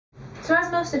So as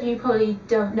most of you probably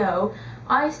don't know,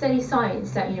 I study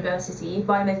science at university,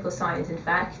 biomedical science in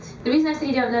fact. The reason I say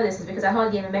you don't know this is because I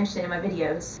hardly ever mention it in my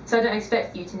videos, so I don't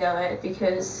expect you to know it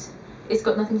because it's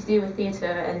got nothing to do with theatre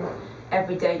and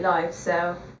everyday life.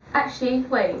 So actually,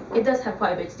 wait, it does have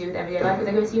quite a bit to do with everyday life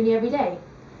because I go to uni every day.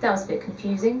 That was a bit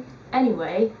confusing.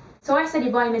 Anyway, so I study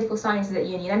biomedical sciences at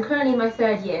uni and I'm currently in my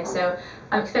 3rd year, so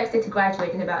I'm expected to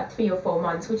graduate in about 3 or 4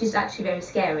 months, which is actually very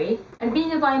scary. And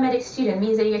being a biomedic student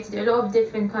means that you get to do a lot of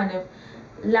different kind of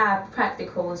lab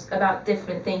practicals about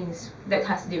different things that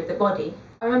has to do with the body.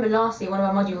 I remember last year one of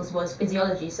our modules was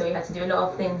physiology, so we had to do a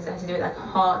lot of things that had to do with like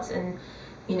heart and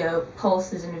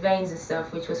pulses and veins and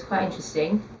stuff, which was quite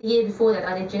interesting. The year before that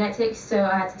I did genetics, so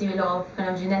I had to do a lot of kind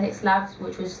of genetics labs,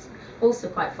 which was also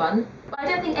quite fun. But I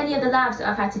don't think any of the labs that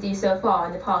I've had to do so far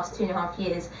in the past 2.5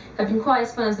 years have been quite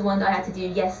as fun as the one that I had to do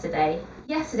yesterday.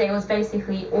 Yesterday was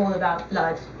basically all about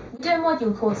blood. We do a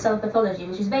module called cell pathology,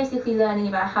 which is basically learning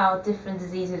about how different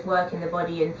diseases work in the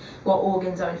body and what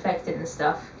organs are infected and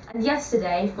stuff. And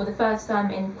yesterday, for the first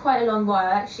time in quite a long while,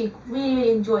 I actually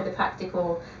really enjoyed the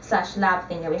practical / lab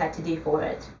thing that we had to do for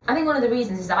it. I think one of the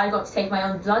reasons is that I got to take my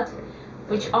own blood,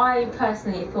 which I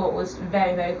personally thought was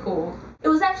very, very cool. It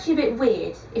was actually a bit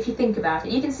weird if you think about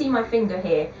it. You can see my finger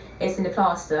here, it's in the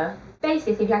plaster.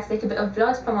 Basically, we had to take a bit of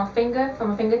blood from our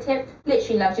fingertip,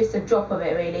 literally like just a drop of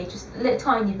it really, just a little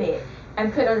tiny bit,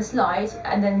 and put it on a slide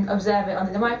and then observe it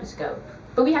under the microscope.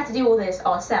 But we had to do all this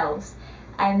ourselves,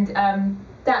 and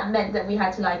that meant that we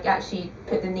had to like actually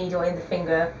put the needle in the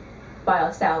finger by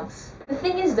ourselves. The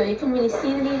thing is though, you couldn't really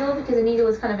see the needle because the needle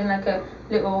was kind of in like a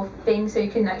little thing, so you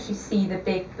couldn't actually see the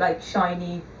big like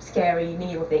shiny scary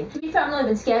needle thing. To be fair, I'm not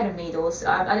even scared of needles.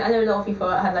 I know a lot of people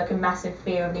have like a massive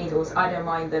fear of needles. I don't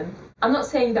mind them. I'm not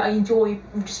saying that I enjoy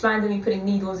just randomly putting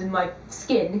needles in my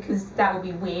skin because that would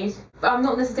be weird, but I'm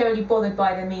not necessarily bothered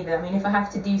by them either. I mean, if I have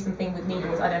to do something with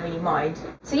needles, I don't really mind.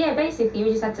 So yeah, basically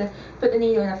we just had to put the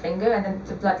needle in our finger and then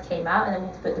the blood came out, and then we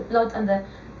had to put the blood on the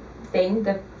thing,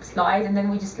 the slide, and then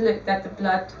we just looked at the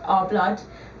blood, our blood,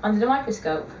 under the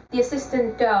microscope. The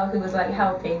assistant girl who was like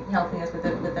helping us with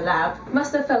the lab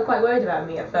must have felt quite worried about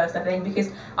me at first, I think,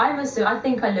 because I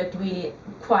think I looked really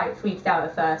quite freaked out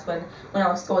at first when I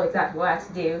was told exactly what I had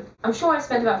to do. I'm sure I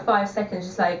spent about 5 seconds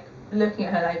just like looking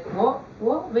at her like,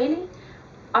 what, really?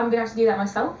 I'm gonna have to do that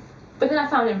myself? But then I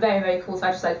found it very, very cool, so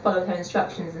I just like followed her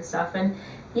instructions and stuff, and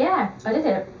yeah, I did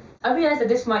it. I realise that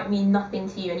this might mean nothing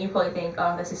to you and you probably think,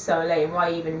 oh, this is so lame, why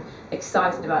are you even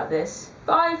excited about this?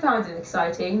 But I found it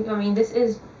exciting. I mean, this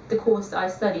is the course that I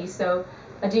study, so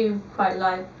I do quite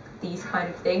like these kind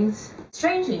of things.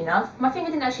 Strangely enough, my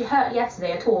finger didn't actually hurt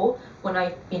yesterday at all when I,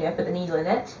 put the needle in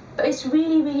it. But it's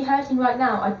really, really hurting right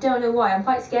now. I don't know why. I'm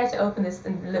quite scared to open this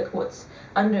and look what's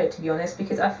under it, to be honest,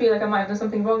 because I feel like I might have done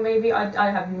something wrong maybe.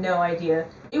 I have no idea.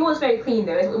 It was very clean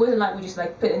though. It wasn't like we just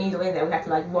like put the needle in there. We had to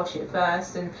like wash it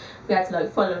first, and we had to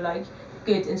like follow like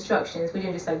good instructions. We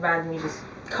didn't just like randomly just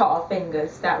cut our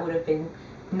fingers. That would have been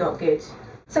not good.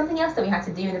 Something else that we had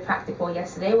to do in the practical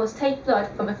yesterday was take blood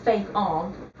from a fake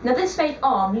arm. Now this fake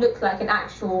arm looked like an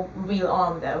actual real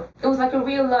arm though. It was like a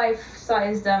real life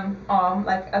sized arm,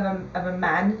 like of a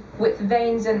man, with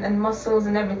veins and muscles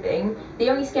and everything. The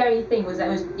only scary thing was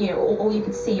that it was, all you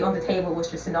could see on the table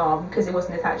was just an arm because it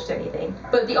wasn't attached to anything.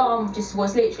 But the arm just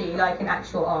was literally like an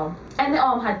actual arm. And the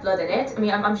arm had blood in it. I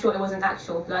mean, I'm sure it wasn't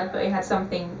actual blood, but it had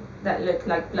something that looked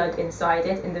like blood inside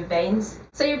it, in the veins.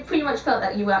 So you pretty much felt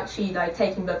that you were actually like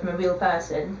taking blood from a real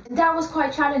person. That was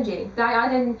quite challenging.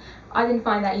 I didn't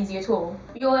find that easy at all.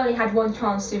 We all only had one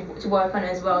chance to work on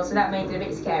it as well, so that made it a bit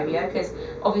scarier because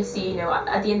obviously,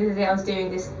 at the end of the day I was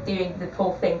doing the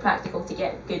whole thing practical to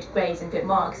get good grades and good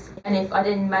marks. And if I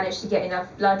didn't manage to get enough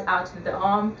blood out of the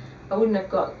arm, I wouldn't have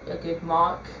got a good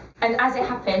mark. And as it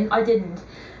happened, I didn't.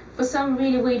 For some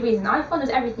really weird reason, I followed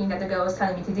everything that the girl was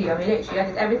telling me to do. I mean, literally, I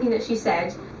did everything that she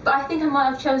said. But I think I might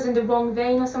have chosen the wrong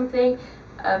vein or something,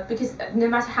 because no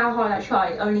matter how hard I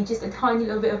tried, only just a tiny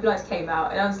little bit of blood came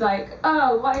out. And I was like,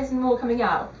 oh, why isn't more coming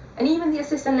out? And even the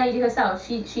assistant lady herself,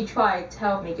 she tried to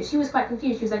help me because she was quite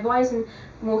confused. She was like, why isn't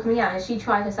more coming out? And she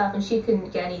tried herself and she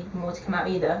couldn't get any more to come out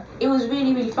either. It was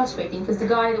really, really frustrating because the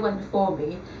guy that went before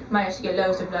me managed to get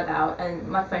loads of blood out, and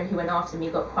my friend who went after me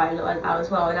got quite a lot out as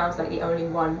well, and I was like the only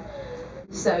one.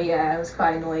 So yeah, it was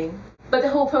quite annoying. But the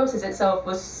whole process itself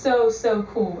was so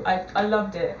cool. I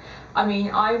loved it. I mean,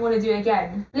 I want to do it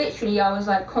again. Literally, I was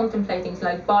like contemplating to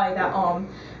like buy that arm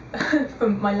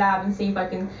from my lab and see if I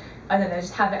can, I don't know,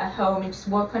 just have it at home and just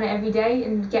work on it every day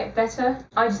and get better.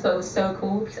 I just thought it was so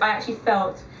cool because I actually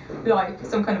felt like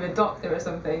some kind of a doctor or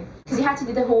something. Because you had to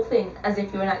do the whole thing as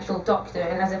if you're an actual doctor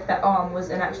and as if that arm was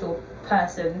an actual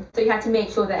person, so you had to make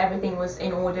sure that everything was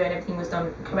in order and everything was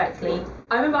done correctly.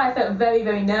 I remember I felt very,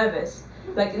 very nervous,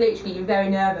 like literally very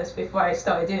nervous before I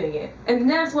started doing it. And the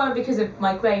nerves weren't because of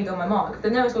my grade or my mark. The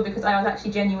nerves were because I was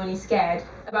actually genuinely scared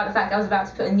about the fact that I was about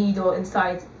to put a needle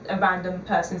inside a random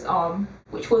person's arm,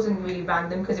 which wasn't really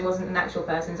random because it wasn't an actual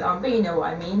person's arm, but you know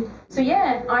what I mean. So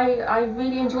yeah, I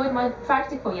really enjoyed my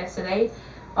practical yesterday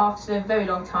after a very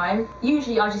long time.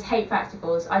 Usually I just hate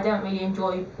practicals. I don't really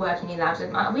enjoy working in labs.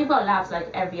 We've got labs like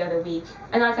every other week,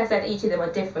 and like I said, each of them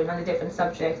are different on a different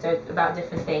subject or about a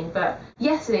different thing, but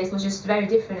yesterday's was just very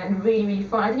different and really, really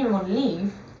fun. I didn't even want to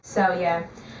leave. So yeah,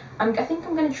 I think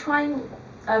I'm going to try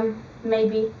and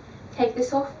maybe take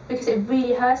this off because it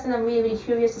really hurts, and I'm really, really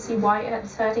curious to see why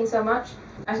it's hurting so much.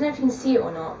 I don't know if you can see it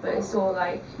or not, but it's all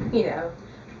like, you know,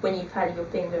 when you've had your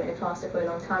finger in a plaster for a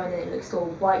long time and then it looks all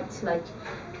white like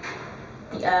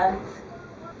the earth.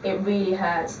 It really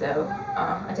hurts though.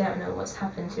 I don't know what's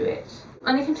happened to it.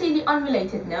 On a completely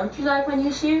unrelated note, do you like my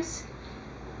new shoes?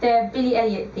 They're Billy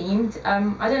Elliot themed.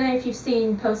 I don't know if you've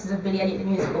seen posters of Billy Elliot the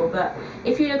musical, but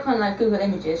if you look on like Google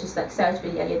Images, just like search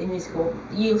Billy Elliot the musical,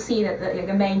 you'll see that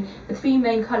the three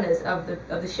main colours of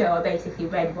the show are basically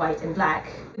red, white, and black.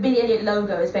 The Billy Elliot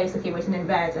logo is basically written in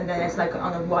red, and then it's like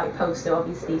on a white poster,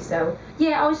 obviously. So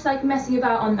yeah, I was just like messing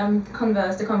about on the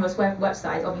Converse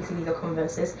website. Obviously these are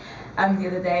Converses. The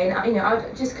other day,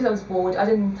 and just because I was bored, I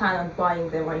didn't plan on buying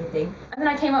them or anything. And then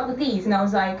I came up with these, and I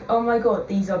was like, oh my god,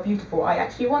 these are beautiful. I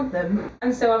actually want them.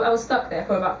 And so I was stuck there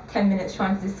for about 10 minutes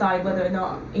trying to decide whether or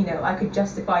not, I could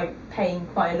justify paying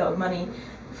quite a lot of money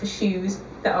for shoes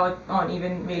that aren't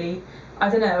even really, I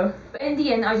don't know. But in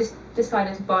the end, I just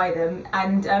decided to buy them,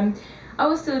 and I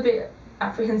was still a bit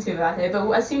apprehensive about it, but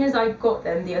as soon as I got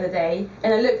them the other day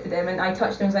and I looked at them and I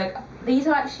touched them, I was like, these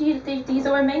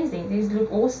are amazing, these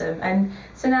look awesome. And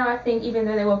so now I think, even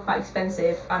though they were quite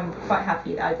expensive, I'm quite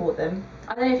happy that I bought them.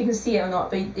 I don't know if you can see it or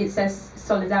not, but it says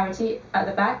Solidarity at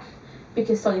the back,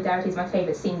 because Solidarity is my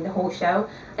favourite scene in the whole show,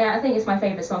 and I think it's my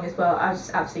favourite song as well. I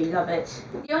just absolutely love it.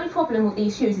 The only problem with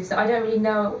these shoes is that I don't really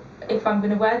know if I'm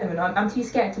going to wear them or not. I'm too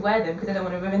scared to wear them because I don't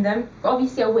want to ruin them, but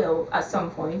obviously I will at some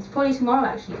point, probably tomorrow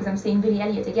actually, because I'm seeing Billy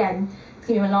Elliot again. It's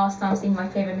going to be my last time seeing my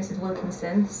favourite Mrs.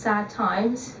 Wilkinson. Sad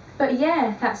times. But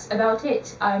yeah, that's about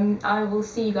it. I will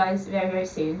see you guys very, very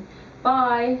soon.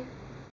 Bye!